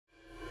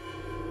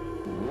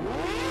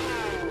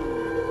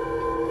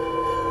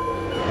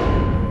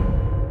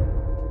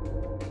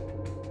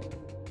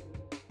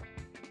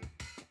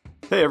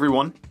Hey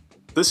everyone,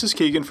 this is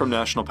Keegan from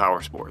National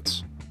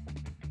Powersports.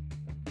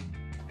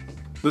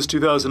 This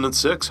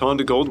 2006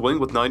 Honda Goldwing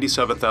with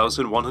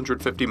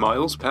 97,150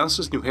 miles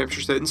passes New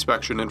Hampshire State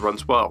inspection and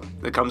runs well.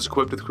 It comes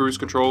equipped with cruise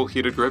control,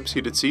 heated grips,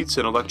 heated seats,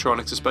 and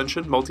electronic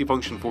suspension,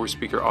 multifunction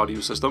 4-speaker audio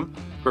system,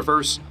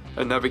 reverse,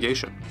 and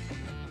navigation.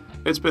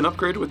 It's been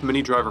upgraded with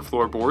mini driver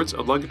floorboards,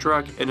 a luggage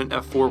rack, and an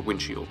F4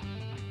 windshield.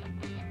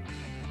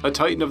 A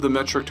titan of the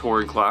metric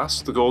touring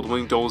class, the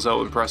Goldwing doles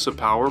out impressive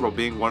power while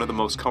being one of the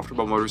most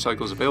comfortable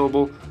motorcycles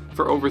available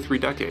for over 3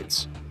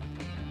 decades.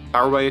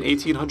 Powered by an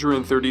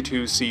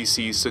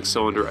 1832cc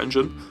 6-cylinder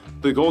engine,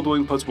 the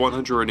Goldwing puts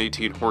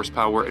 118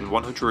 horsepower and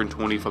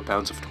 120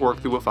 foot-pounds of torque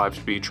through a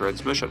 5-speed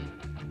transmission.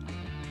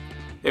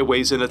 It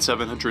weighs in at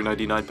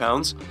 799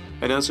 pounds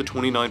and has a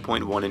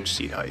 29.1-inch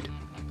seat height.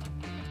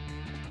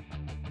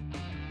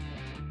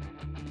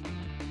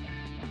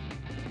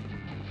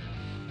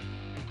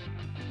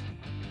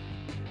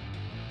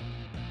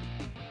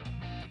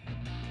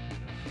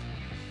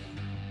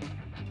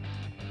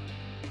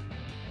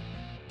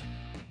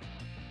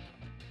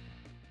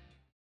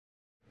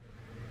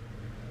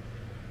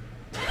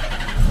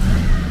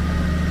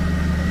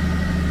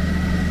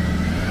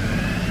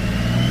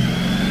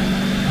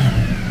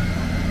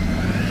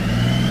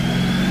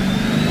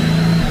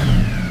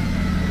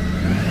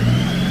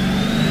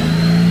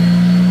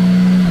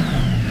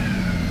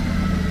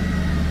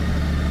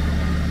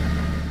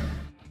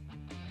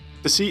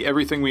 To see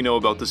everything we know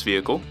about this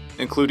vehicle,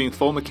 including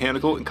full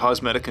mechanical and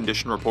cosmetic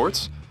condition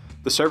reports,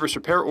 the service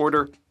repair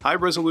order,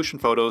 high-resolution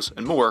photos,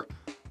 and more,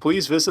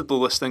 please visit the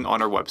listing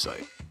on our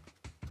website.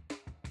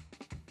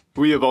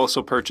 We have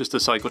also purchased the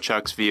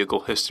CycleCheck's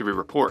Vehicle History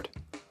Report.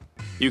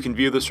 You can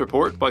view this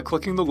report by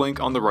clicking the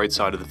link on the right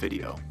side of the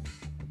video.